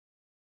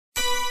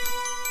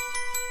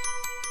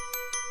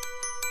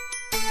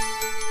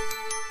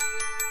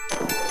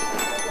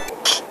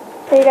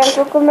Hey guys,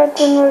 welcome back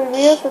to another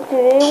video. So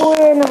today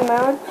we're in a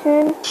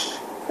mountain.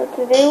 So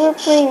today we're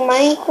playing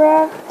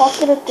Minecraft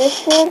Pocket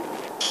Edition.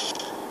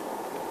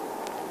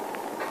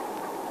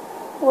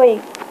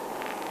 Wait,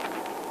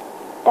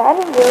 that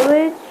a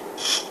village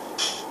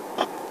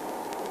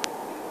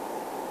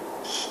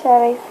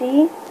that I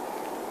see?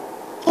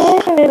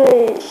 What a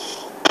village?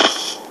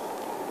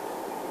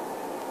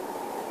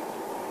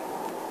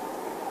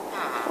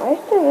 Why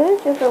is the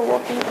villagers are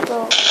walking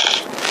slow?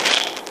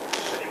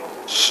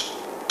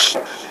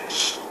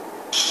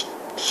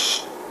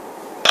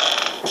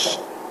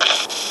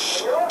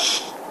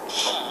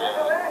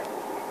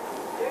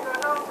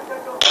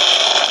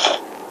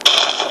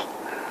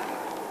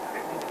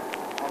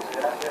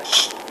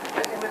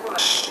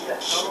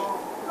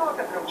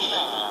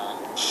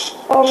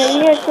 Oh,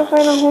 maybe I could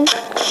find a home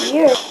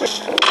here.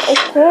 I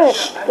could,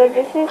 because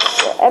this is the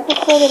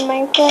episode of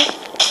Minecraft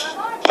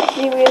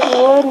Series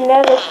 1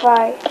 Nether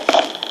 5.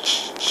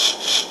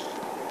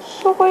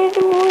 So why is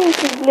the moon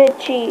so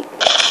glitchy?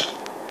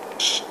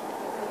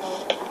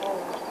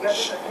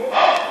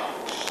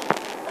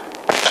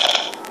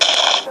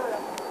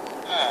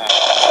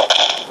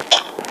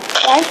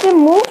 Why is the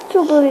moon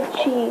so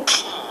glitchy?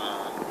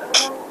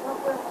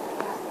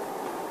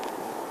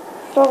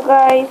 So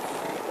guys,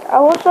 I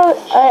was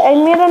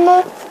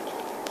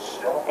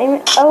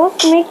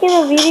making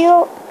a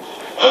video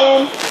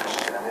in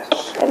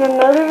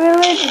another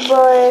village,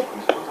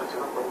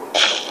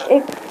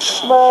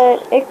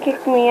 but it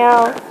kicked me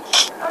out.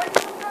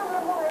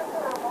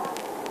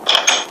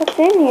 What's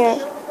in here?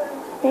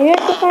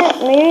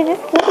 Maybe this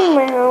could be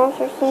my house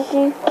or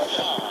something.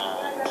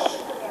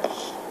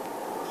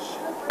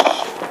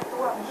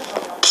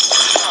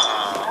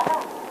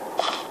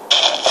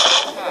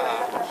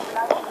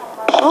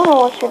 I don't know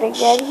what should I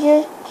get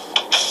here.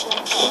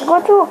 Let's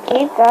go to a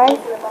cave, guys.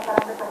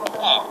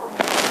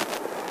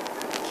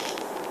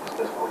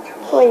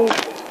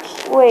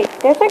 Wait,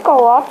 there's like a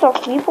lot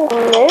of people who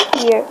live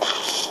here.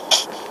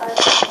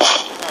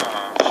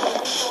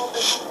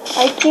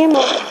 I came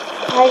up.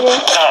 Hi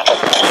there.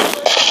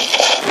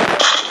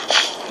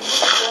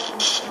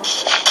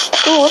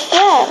 Ooh, what's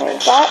that?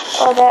 Is that?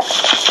 Oh,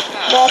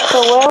 that's a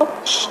well.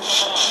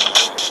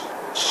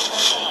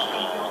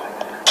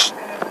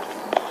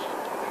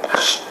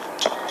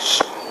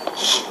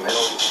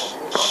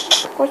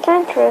 What's the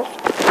interest?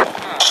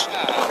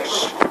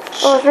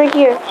 Oh, it's right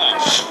here.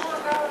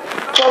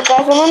 So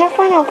guys, I'm gonna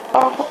find out.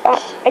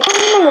 I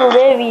don't want to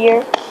live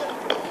here,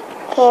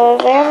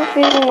 cause I have a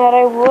feeling that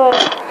I would.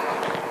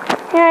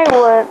 Yeah, I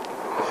would.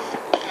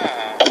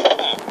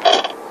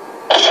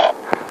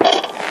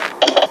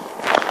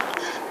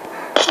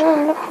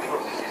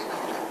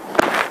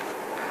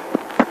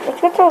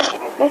 Oh,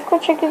 let's go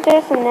check if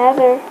there's a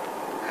nether.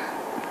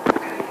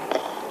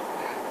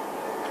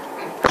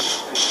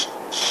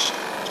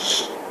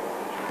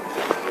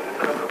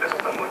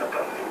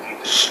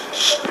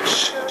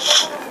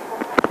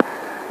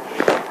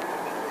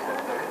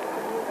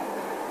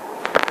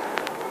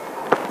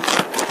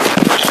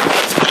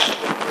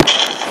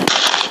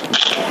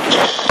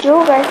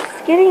 Yo guys,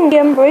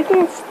 I'm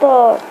breaking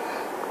stuff.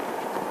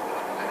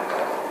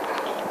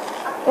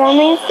 That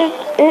means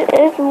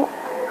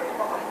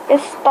it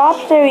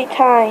stops every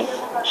time.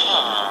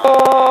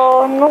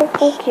 Oh no,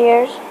 who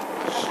cares?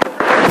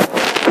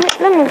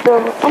 Let me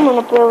build. I'm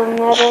gonna build a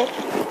nether.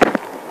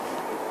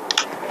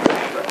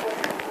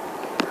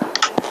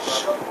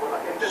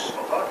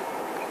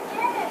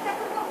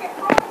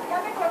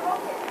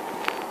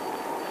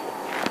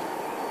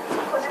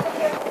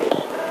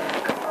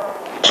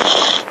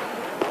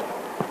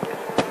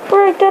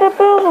 Where did I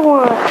build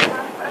one?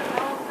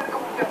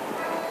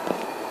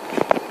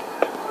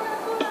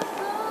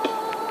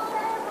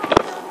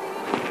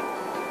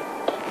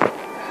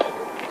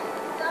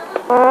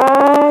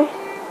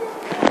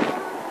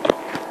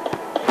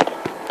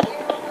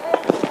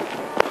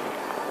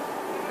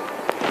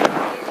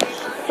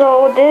 So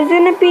there's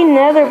gonna be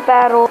nether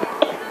battle,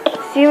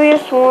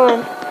 Series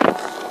 1.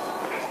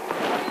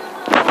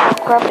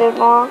 Crap, it's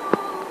long.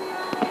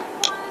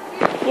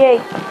 Yay.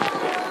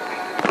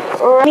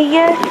 Let me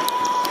get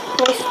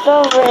my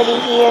stuff ready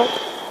here.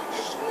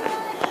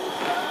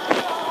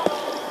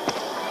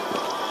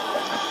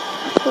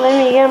 Let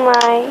me get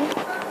my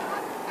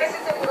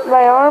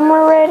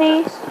armor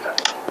ready.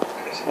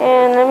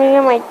 And let me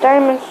get my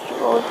diamond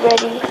sword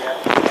ready.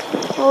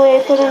 Oh, I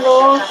put it on the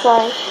wrong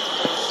side.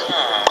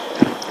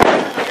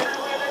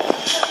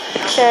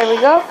 There we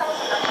go.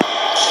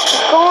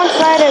 Let's go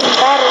inside and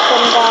battle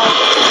some guys.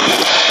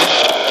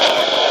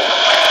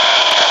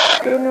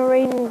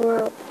 Generating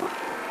world.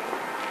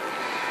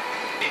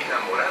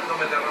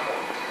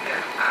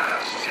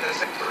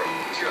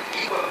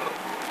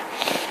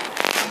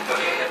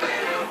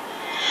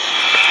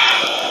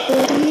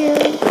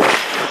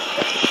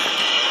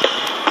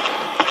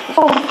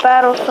 Let's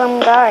battle some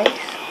guys.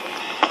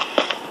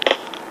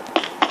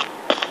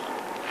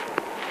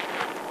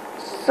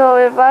 So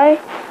if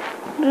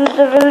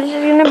the village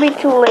is gonna be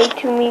too late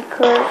to me,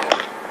 cause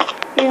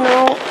you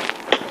know,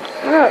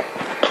 look.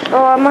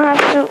 Oh, I'm gonna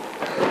have to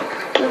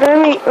Let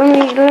me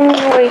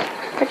wait.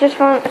 I just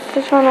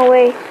found a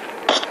way.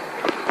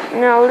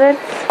 Now let's.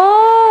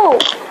 Oh!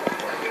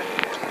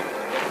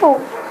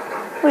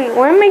 Wait,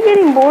 why am I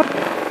getting bored?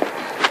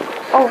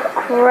 Oh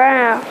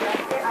crap!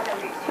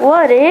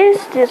 What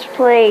is this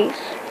place?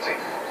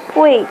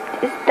 Wait,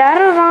 is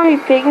that a zombie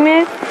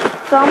pigment?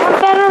 So I'm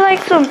gonna better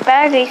like some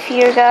bad guys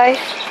here, guys.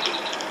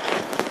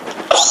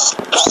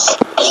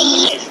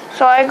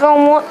 So I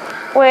go.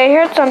 Wait, I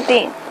heard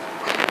something.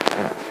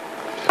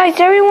 Guys,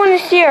 everyone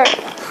is here.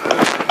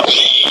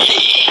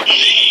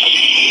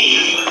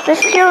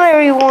 Let's kill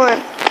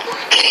everyone.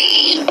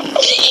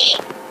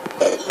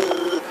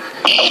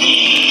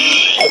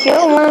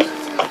 Kill one.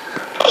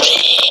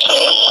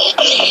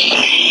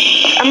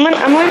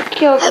 I'm gonna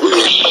kill.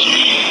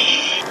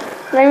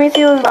 Let me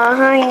see what's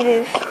behind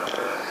this.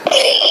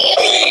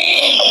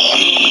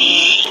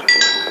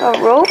 A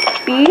roast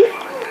beef?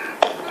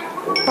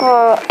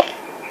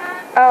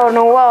 I don't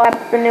know what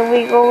happened if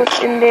we go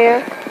in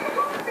there.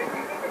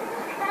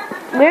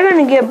 We're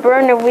gonna get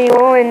burned if we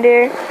go in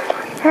there.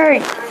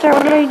 Hurry, sir,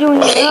 what are you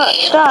doing here?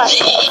 Stop.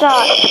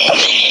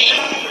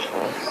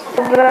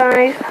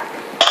 Guys.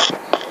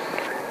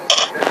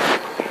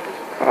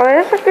 Oh,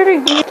 that's a good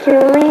idea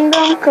killing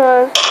them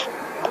because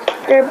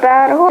they're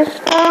bad horse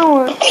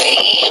power.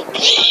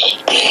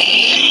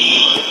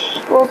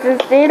 Well,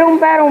 since they don't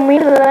battle me,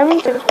 let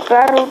me just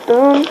battle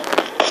them.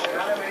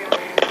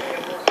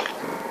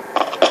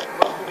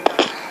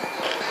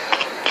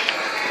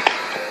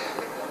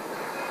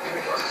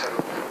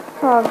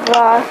 Oh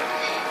god.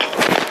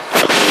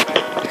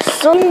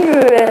 So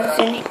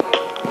interesting.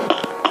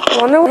 I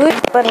wonder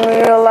which but in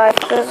real life,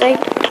 because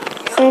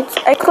since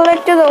I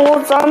collected the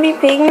whole zombie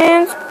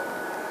pigments.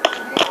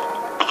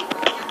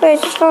 Wait, I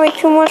just found like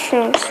 2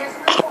 mushrooms.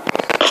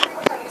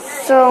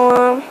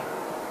 So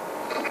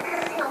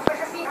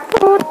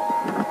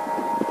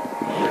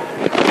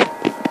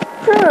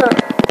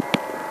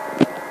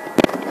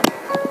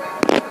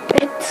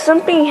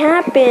something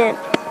happened.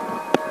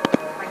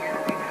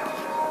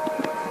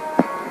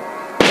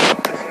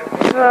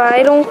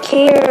 I don't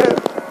care.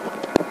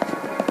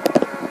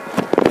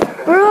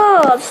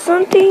 Bro,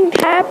 something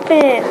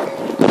happened.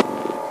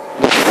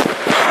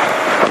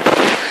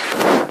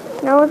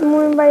 Now it's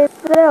moving by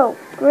itself.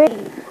 Great.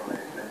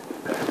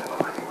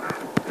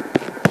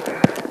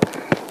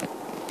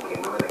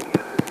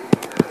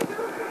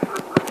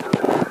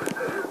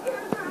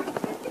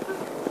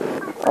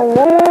 Oh,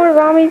 one more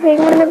zombie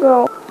pigment to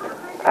go.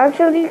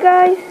 Actually,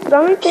 guys,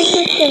 zombie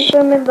pigments can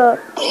swim in the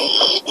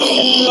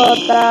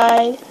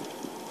guys.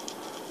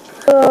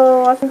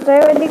 So since I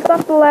already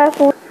got the last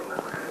one,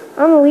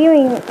 I'm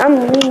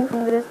leaving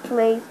from this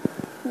place.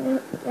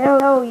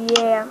 Hell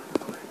yeah.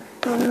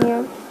 I'm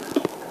here.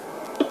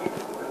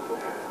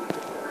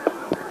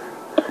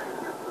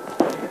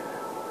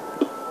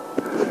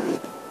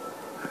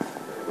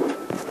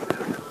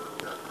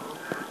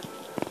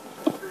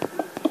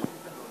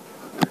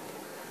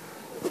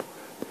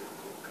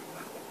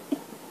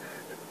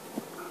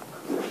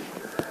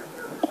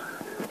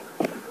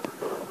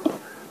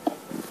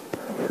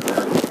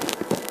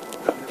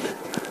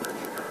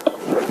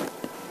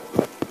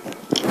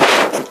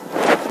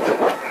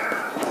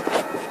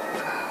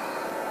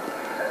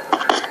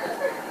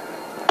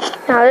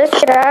 Now let's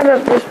get out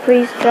of this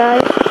place,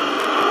 guys.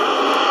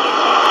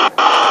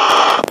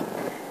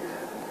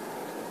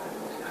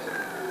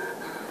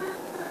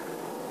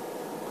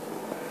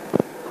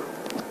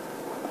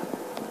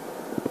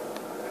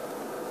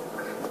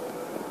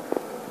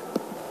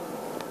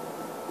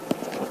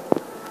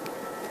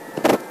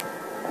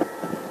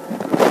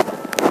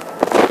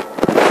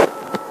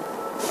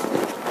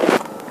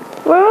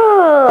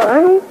 Bro,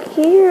 I don't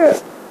care.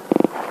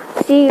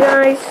 See,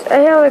 guys, I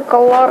have like a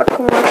lot of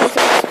commercials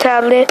on this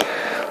tablet.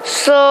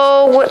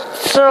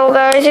 So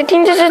guys, I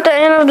think this is the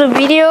end of the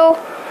video.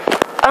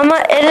 I'm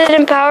an edit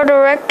and power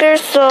director,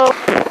 so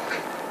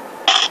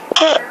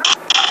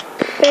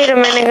wait a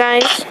minute,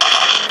 guys.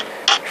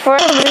 For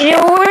the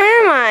video,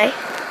 where am I?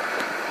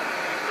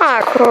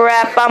 Ah,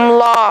 crap, I'm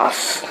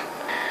lost.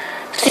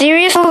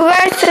 Seriously,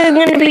 guys, I'm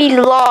gonna be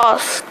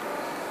lost.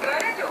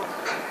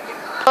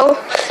 So,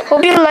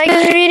 hope you like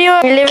this video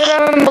and leave it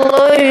down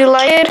below if you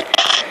like it.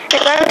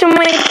 And subscribe to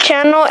my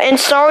channel, and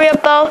sorry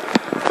about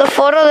the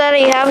photo that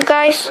I have,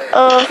 guys,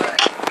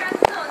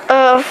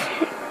 of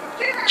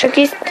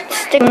Chucky's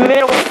stick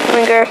middle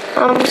finger.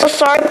 I'm so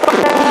sorry about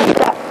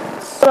that.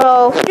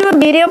 So, do a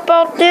video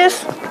about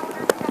this,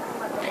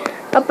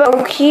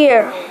 about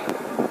here.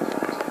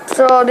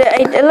 So,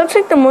 it looks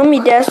like the Mummy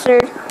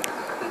Desert.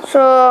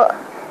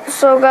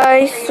 So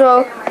guys,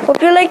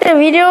 hope you liked the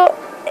video,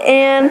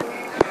 and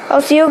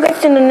I'll see you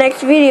guys in the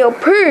next video.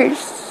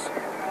 Peace!